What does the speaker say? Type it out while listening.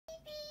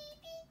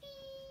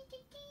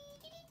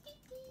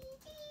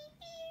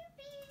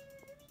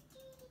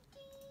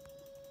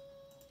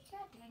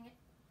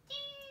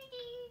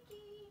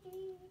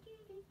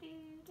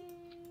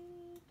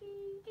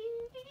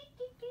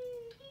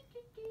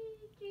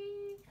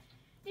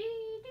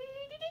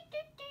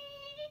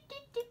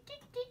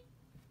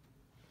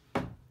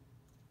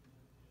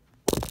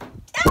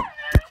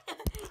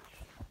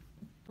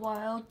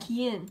4-year-old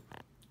Cian.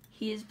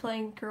 He is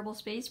playing Kerbal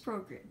Space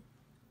Program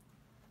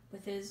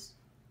with his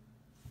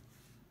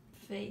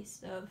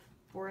face of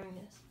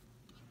boringness.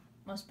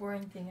 Most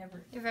boring thing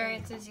ever. You're very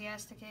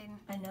enthusiastic, Aiden.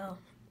 I know.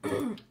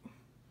 Look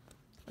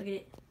at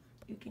it.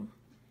 You can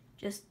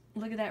just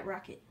look at that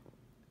rocket.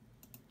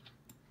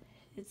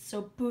 It's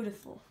so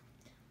beautiful.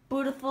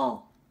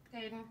 Beautiful.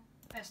 Aiden,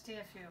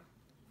 STFU.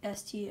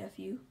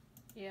 STFU.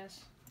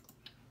 Yes.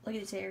 Look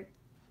at his hair.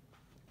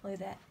 Look at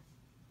that.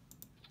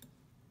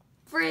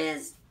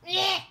 Frizz!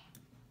 Yeah.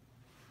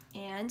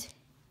 And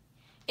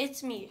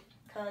it's me,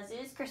 cause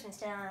it's Christmas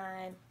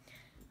time.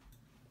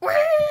 Woo!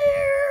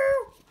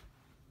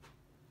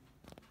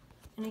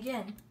 And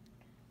again,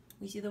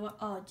 we see the,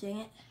 oh dang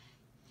it.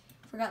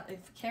 Forgot the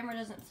camera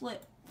doesn't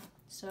flip.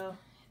 So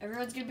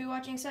everyone's gonna be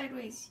watching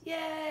sideways.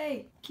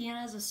 Yay! Cian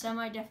has a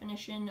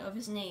semi-definition of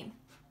his name.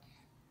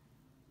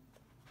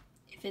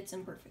 It fits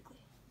him perfectly.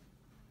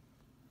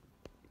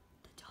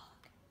 The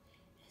dog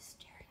is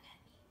staring at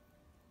me.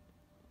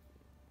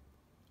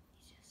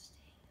 He's just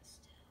staying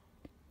still.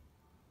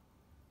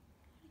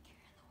 Not a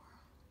care in the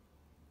world.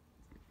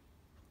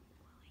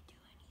 Will he do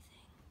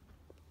anything?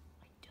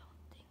 I don't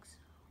think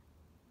so.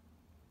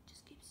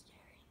 Just keep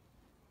staring.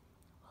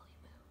 Will he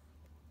move?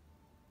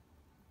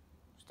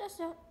 Just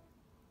that.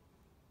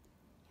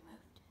 He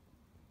moved.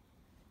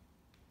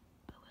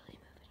 But will he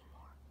move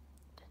anymore?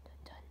 Dun dun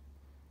dun.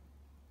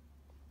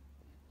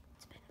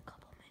 It's been a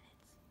couple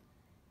minutes.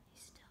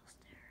 He's still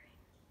staring.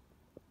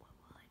 What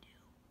will I do?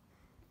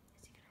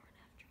 Is he gonna run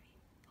after me?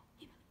 Oh,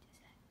 he moved his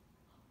head.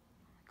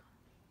 Oh my god.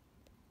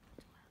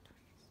 It's wild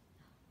trees.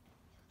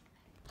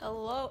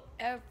 Hello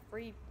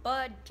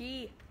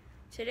everybody.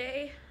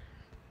 Today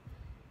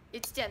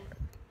it's Denver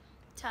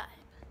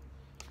time.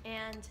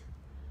 And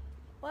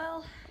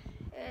well,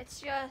 it's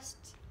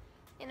just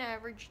an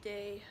average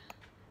day.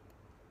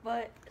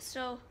 But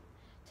so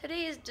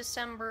today is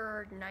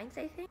December 9th,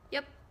 I think.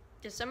 Yep,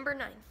 December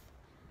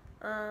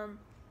 9th.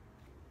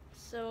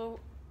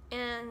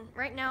 And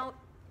right now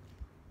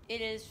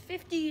it is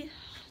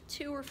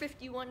 52 or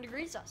 51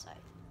 degrees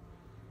outside.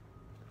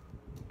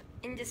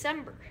 In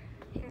December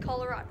in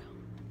Colorado.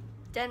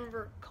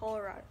 Denver,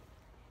 Colorado.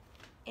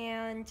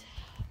 And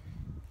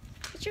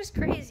it's just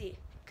crazy,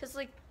 cause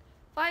like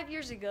 5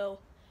 years ago,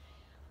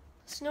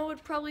 snow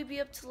would probably be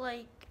up to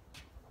like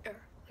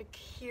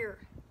here,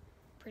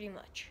 pretty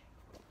much.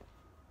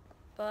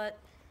 But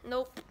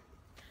nope,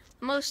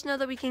 the most snow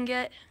that we can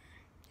get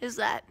is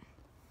that.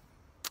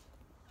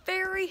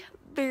 Very,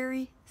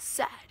 very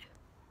sad.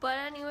 But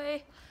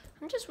anyway,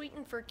 I'm just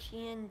waiting for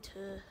Cian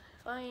to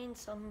find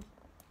some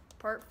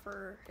part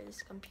for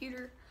his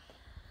computer,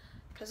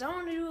 cause I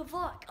want to do a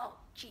vlog. Oh,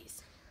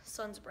 jeez,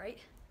 sun's bright.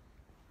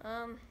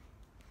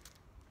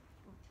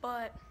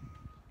 But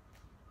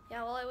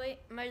yeah, while I wait,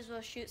 I might as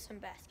well shoot some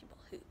basketball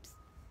hoops.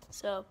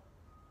 So,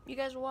 you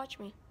guys will watch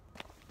me.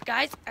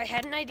 Guys, I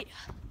had an idea.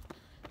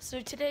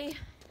 So today,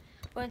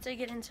 once I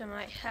get into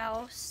my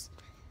house,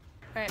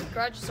 alright,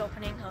 garage is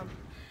opening,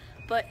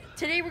 but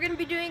today we're gonna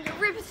be doing a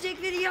ripstick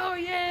video,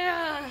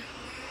 yeah!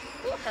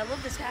 Ooh, I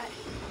love this hat.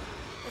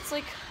 It's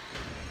like,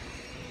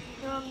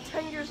 I'm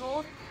 10 years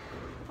old,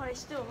 but I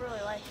still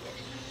really like it.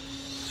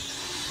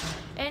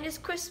 And it's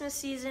Christmas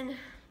season.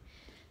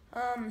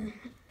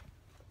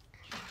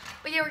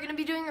 But yeah, we're gonna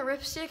be doing a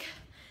ripstick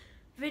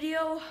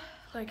video.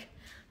 Like,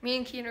 me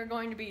and Cian are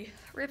going to be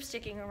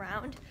ripsticking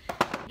around.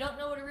 If you don't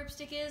know what a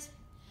ripstick is,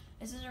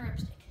 this is a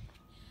ripstick.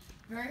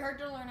 Very hard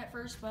to learn at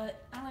first,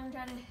 but I learned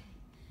how to,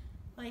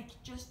 like,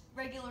 just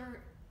regularly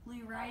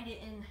ride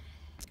it in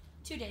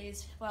 2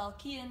 days, while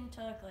Cian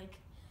took, like,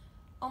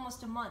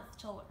 almost a month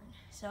to learn.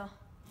 So,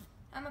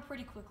 I'm a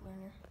pretty quick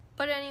learner.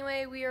 But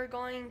anyway, we are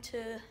going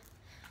to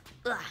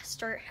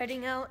start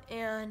heading out,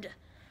 and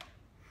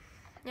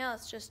yeah,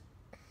 let's just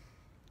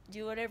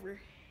do whatever.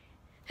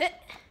 Hit.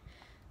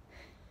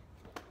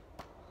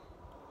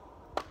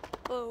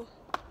 Whoa.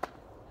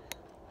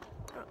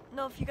 I don't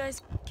know if you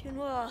guys can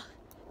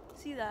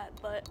see that,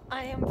 but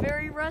I am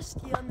very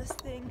rusty on this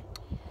thing.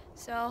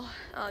 So,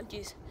 oh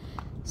geez.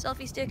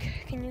 Selfie stick,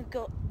 can you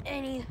go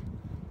any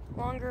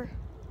longer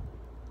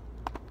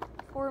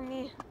for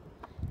me?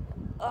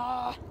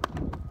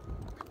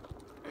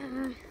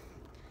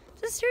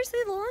 Is this seriously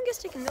the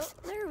longest it can go?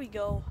 There we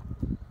go.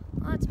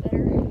 Oh, that's better.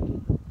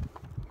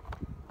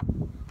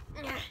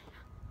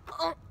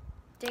 Oh,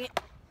 dang it.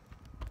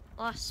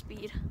 Lost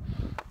speed.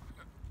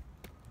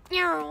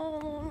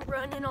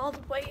 Running all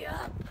the way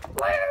up.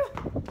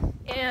 Woo!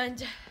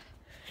 And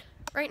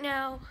right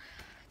now,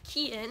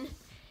 Cian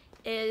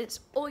is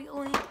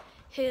oiling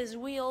his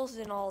wheels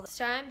and all. It's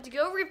time to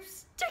go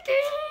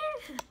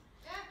ripsticking!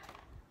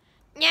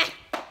 Yeah.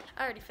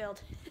 I already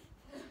failed.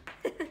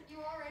 You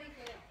already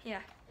failed?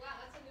 Yeah. Wow,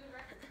 that's a new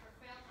record for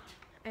fail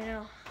time. I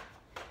know.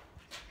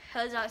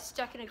 Because I was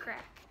stuck in a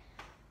crack.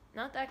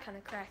 Not that kind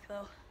of crack,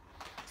 though.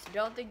 So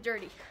don't think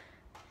dirty.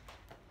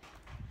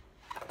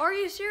 Are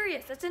you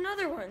serious? That's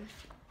another one.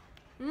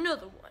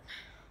 Another one.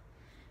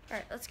 All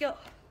right, let's go.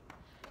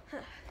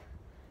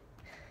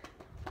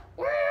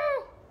 Woo!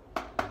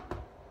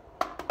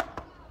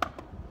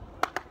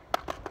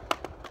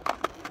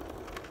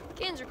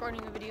 Cian's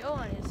recording a video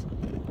on his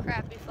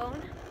crappy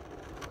phone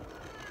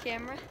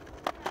camera.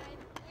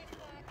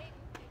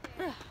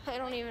 I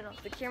don't even know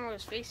if the camera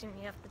was facing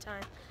me half the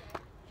time.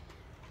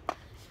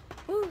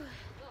 Woo.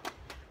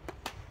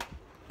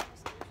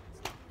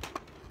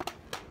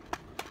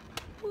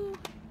 Woo.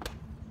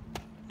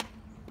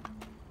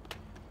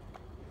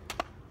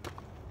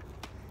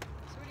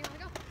 So where do you want to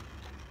go?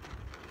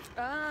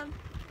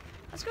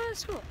 Let's go to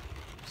school.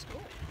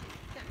 School.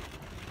 Yeah.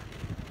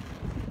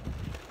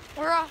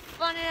 We're off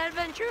on an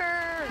adventure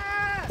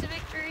to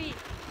victory.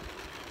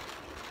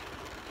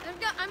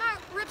 I'm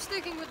out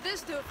ripsticking with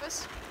this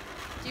doofus.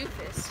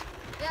 Doofus.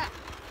 Yeah.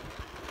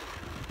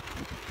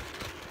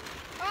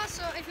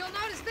 Also, if you'll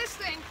notice this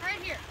thing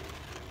right here,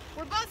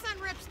 we're both on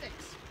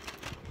ripsticks.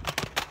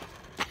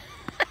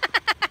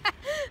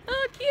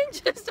 Oh, Cian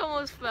just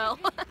almost fell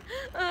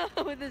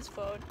with his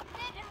phone. And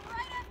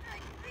right after I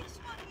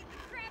re-swung the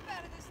crap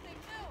out of this thing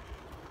too.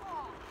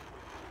 Oh.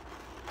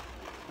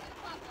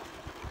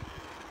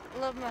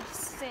 Love my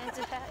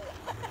Santa hat.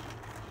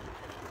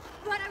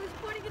 But I was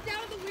putting it down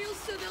on the wheels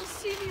so they'll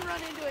see me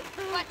run into it.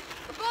 But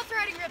we're both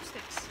riding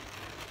ripsticks.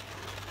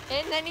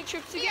 And then he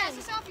trips He again. has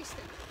a selfie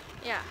stick.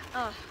 Yeah.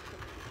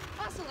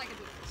 Also like a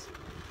doofus.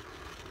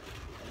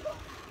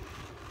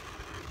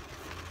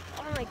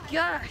 Oh my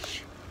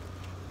gosh.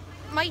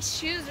 My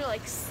shoes are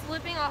like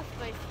slipping off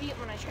my feet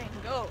when I try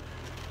and go.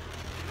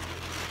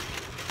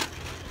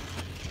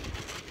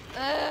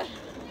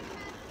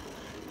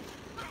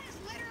 Mine is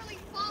literally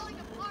falling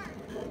apart.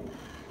 I'm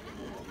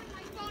holding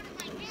my phone in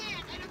my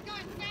hand and I'm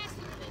going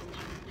faster than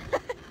this now.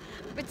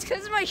 It's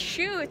because of my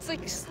shoe. It's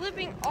like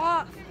slipping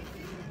off.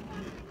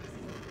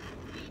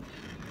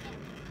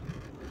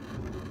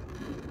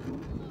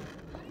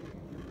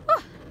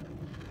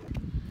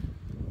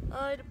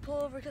 I had to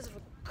pull over because of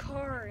a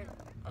car, and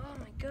oh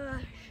my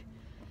gosh,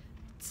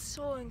 it's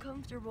so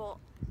uncomfortable.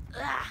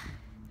 I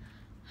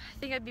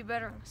think I'd be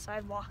better on the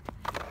sidewalk.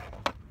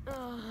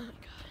 Oh my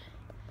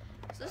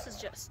god, so this is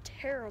just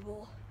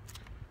terrible,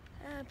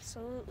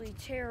 absolutely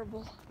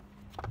terrible.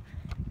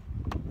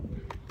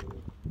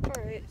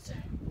 All right,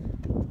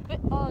 but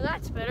oh,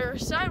 that's better.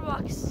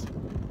 Sidewalks,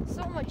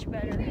 so much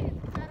better.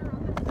 Better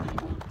on the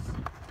sidewalks.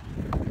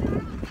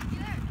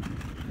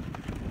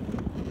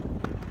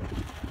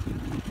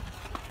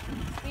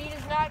 Speed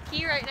is not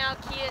key right now,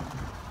 Cian.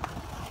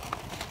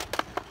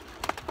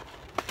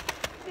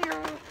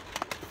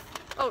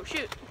 Oh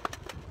shoot.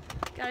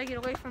 Gotta get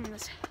away from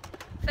this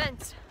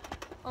fence.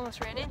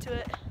 Almost ran into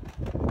it.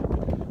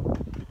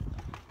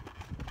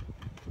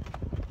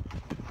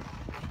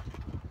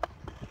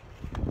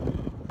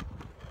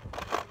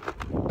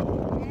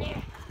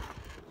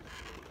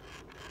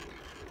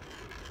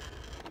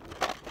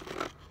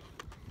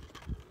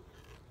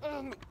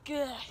 Oh my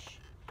gosh.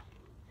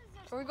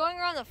 Are we going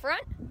around the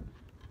front?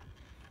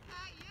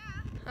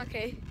 Yeah.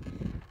 Okay.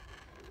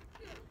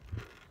 You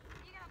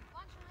got a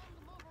bunch of room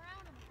to move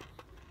around him.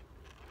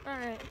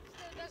 Alright.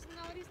 Still doesn't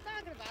know what he's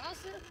talking about.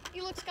 Also,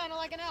 he looks kind of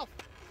like an elf.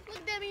 Look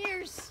at them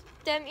ears.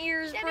 Them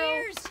ears, Them bro.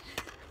 ears.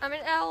 I'm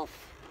an elf.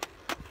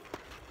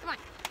 Come on.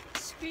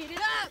 Speed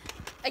it up.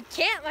 I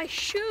can't, my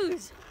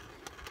shoes.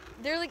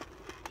 They're like,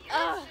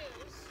 Your shoes.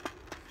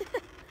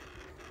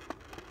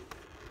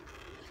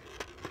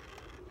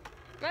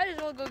 might as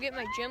well go get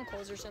my gym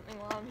clothes or something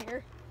while I'm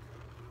here.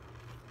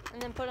 And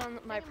then put on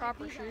my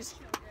proper shoes.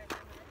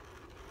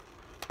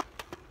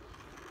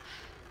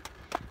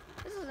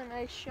 This is a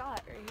nice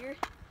shot right here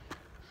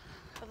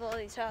of all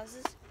these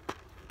houses.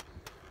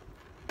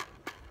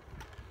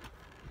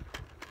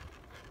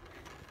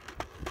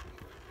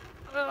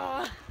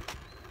 Ugh.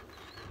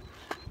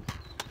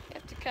 You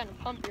have to kind of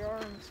pump your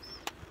arms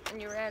when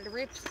you're at a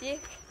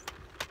ripstick.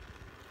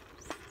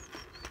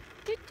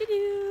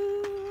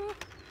 Doo-doo-doo.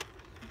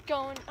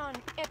 Going on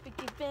an epic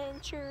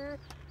adventure.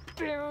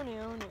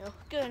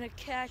 Gonna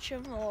catch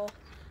them all.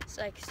 It's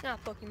like, it's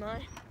not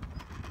Pokemon.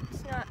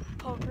 It's not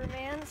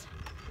Pokermans.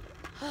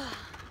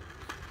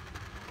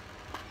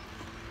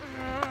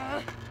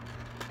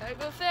 Gotta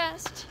go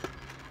fast.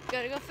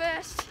 Gotta go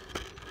fast.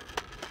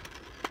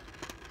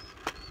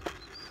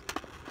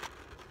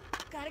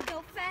 Gotta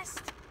go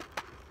fast.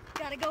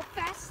 Gotta go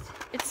fast.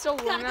 It's so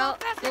warm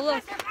out. Faster, But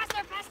look,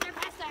 faster, faster,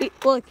 faster.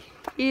 wait, look,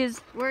 he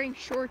is wearing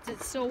shorts.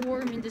 It's so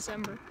warm in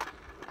December.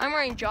 I'm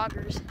wearing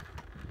joggers.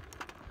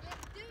 Yeah,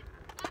 dude,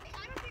 I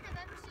don't think I've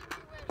ever seen you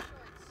wear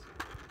shorts.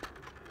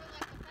 For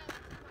like the past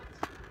 2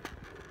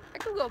 months. I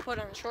could go put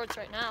on shorts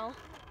right now.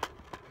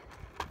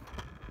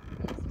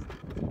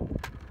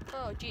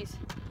 Oh, jeez.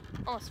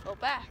 Almost fell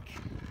back.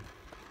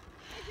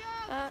 Good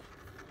job.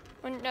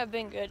 Wouldn't have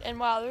been good. And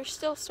wow, there's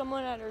still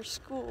someone at our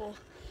school.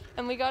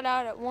 And we got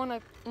out at 1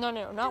 o'clock. No,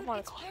 not 1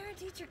 o'clock.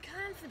 Parent-teacher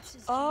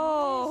conferences.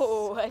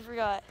 Oh, I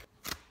forgot.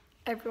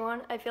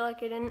 Everyone, I feel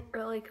like I didn't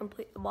really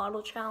complete the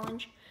bottle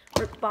challenge.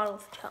 Or bottle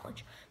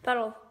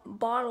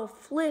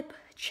flip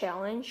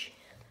challenge.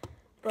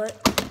 But,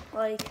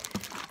 like,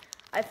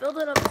 I filled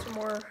it up some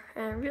more.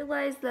 And I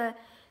realized that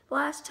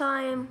last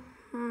time,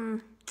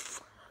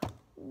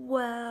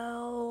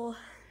 well,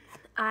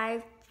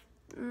 I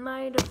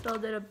might have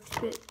filled it a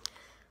bit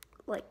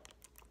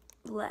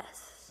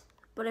less.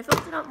 But I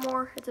flipped it up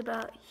more, it's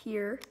about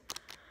here.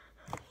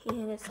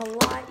 And it's a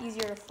lot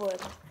easier to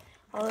flip.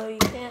 Although you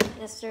can't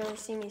necessarily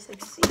see me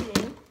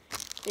succeeding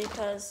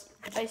because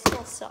I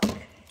still suck.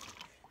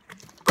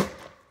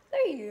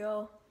 There you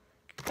go.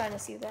 Kind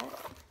of see that.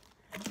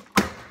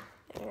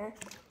 There.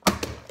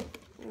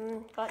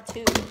 Got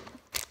two.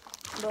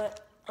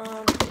 But,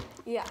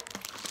 yeah.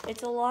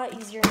 It's a lot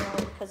easier now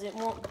because it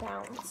won't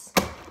bounce.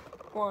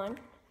 One.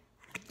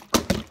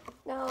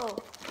 No.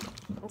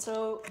 And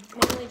so,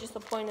 mainly just the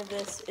point of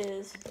this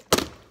is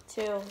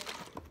to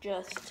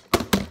just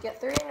get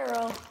 3 in a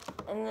row,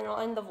 and then I'll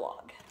end the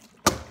vlog.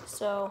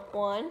 So,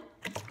 1.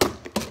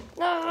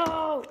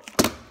 No!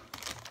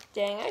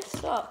 Dang, I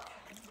suck.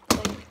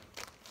 Like,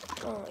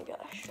 oh my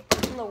gosh.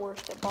 I'm the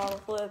worst at bottle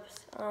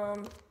flips.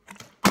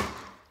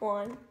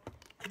 1.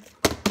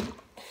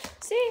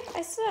 See,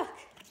 I suck.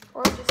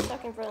 Or I just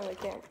suck in front of the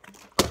camera.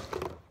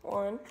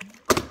 1.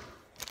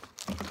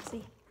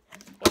 See?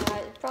 Yeah,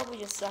 I probably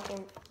just suck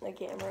in the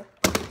camera.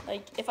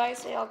 Like, if I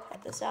say I'll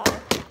cut this out,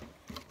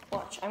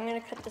 watch, I'm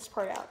gonna cut this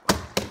part out.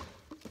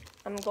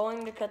 I'm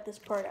going to cut this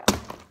part out.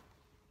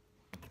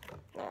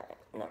 Alright,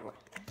 never mind.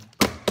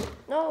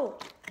 No!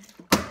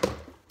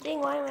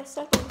 Dang, why am I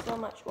sucking so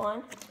much?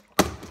 1.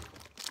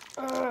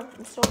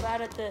 I'm so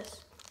bad at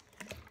this.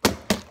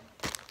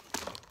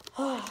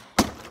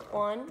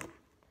 1.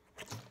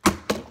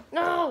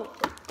 No!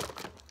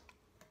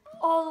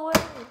 All the way.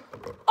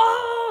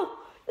 Oh!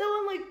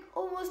 That went like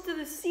almost to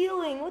the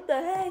ceiling. What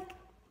the heck?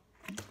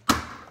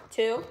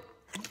 2.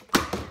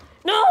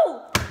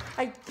 No!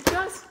 I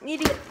just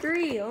need to get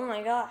 3. Oh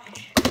my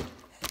gosh.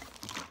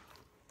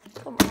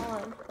 Come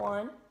on.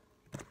 1.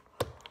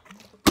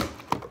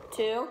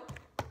 2.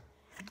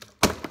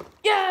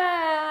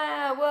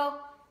 Yeah!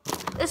 Well,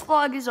 this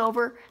vlog is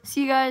over.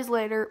 See you guys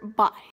later. Bye.